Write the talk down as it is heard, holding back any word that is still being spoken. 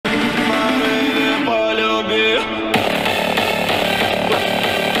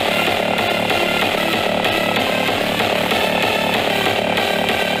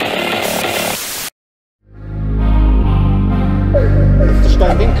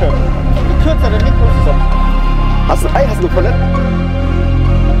hast du verletzt?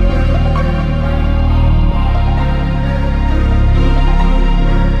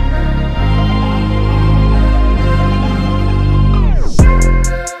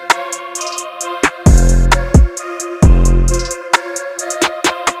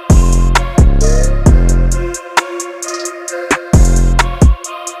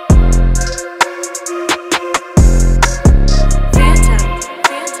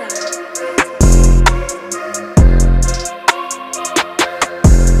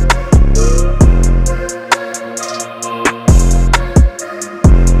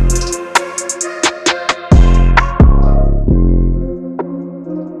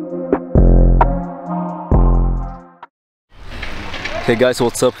 Hey guys,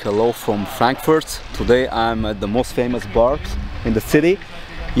 what's up? Hello from Frankfurt. Today I'm at the most famous bar in the city.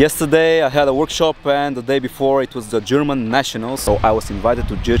 Yesterday I had a workshop and the day before it was the German Nationals, so I was invited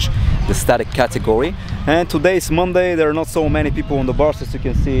to judge the static category. And today is Monday, there are not so many people on the bars. As you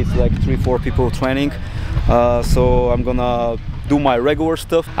can see, it's like 3-4 people training. So I'm gonna do my regular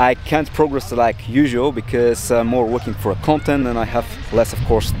stuff. I can't progress like usual because I'm more working for content and I have less, of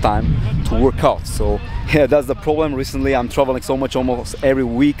course, time to work out. So yeah, that's the problem. Recently I'm traveling so much, almost every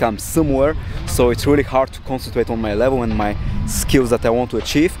week I'm somewhere, so it's really hard to concentrate on my level and my skills that I want to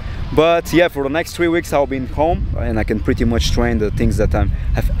achieve. But yeah, for the next 3 weeks I'll be in home and I can pretty much train the things that I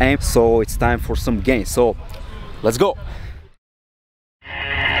have aimed, so it's time for some gains. So let's go.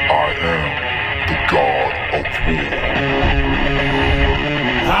 I am the god of war.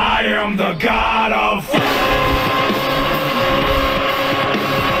 I am the god of war.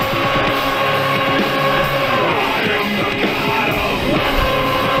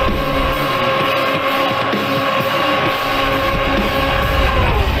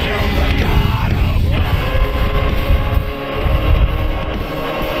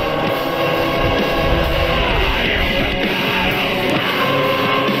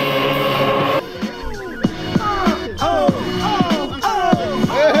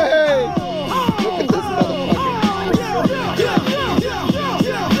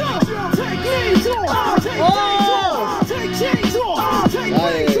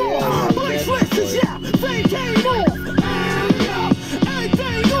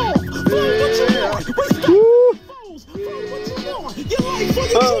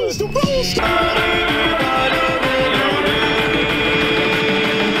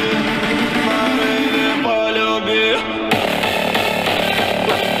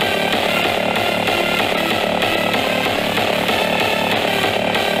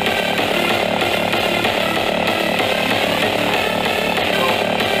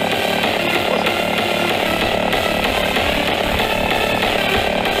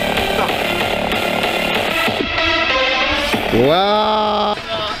 Wow!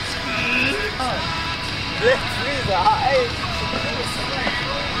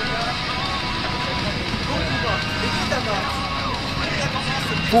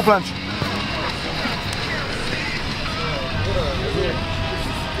 Full planche.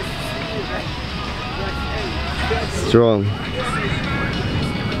 Strong.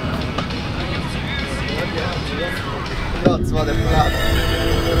 Das war der Plan.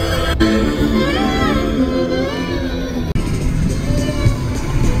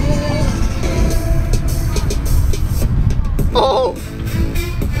 Oh!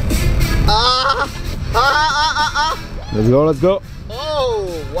 Let's go, let's go! Oh,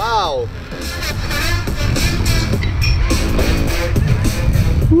 wow!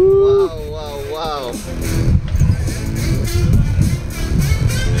 Woo. Wow, wow, wow!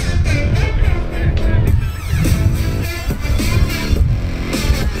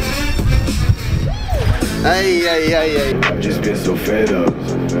 Hey, hey, hey, hey! I've just been so fed up.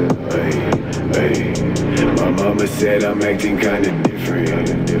 Hey. My mama said I'm acting kinda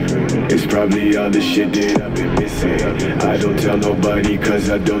different. It's probably all the shit that I've been missing. I don't tell nobody cause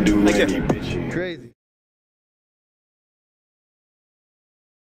I don't do any bitching. Crazy.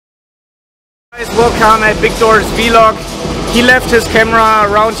 Guys, welcome at Viktor's vlog. He left his camera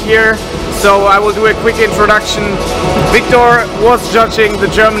around here, so I will do a quick introduction. Viktor was judging the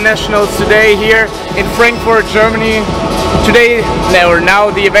German Nationals today here in Frankfurt, Germany. Now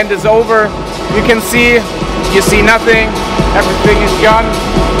the event is over. You can see, you see nothing, everything is gone.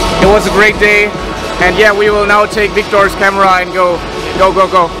 It was a great day, and yeah, we will now take Viktor's camera and go.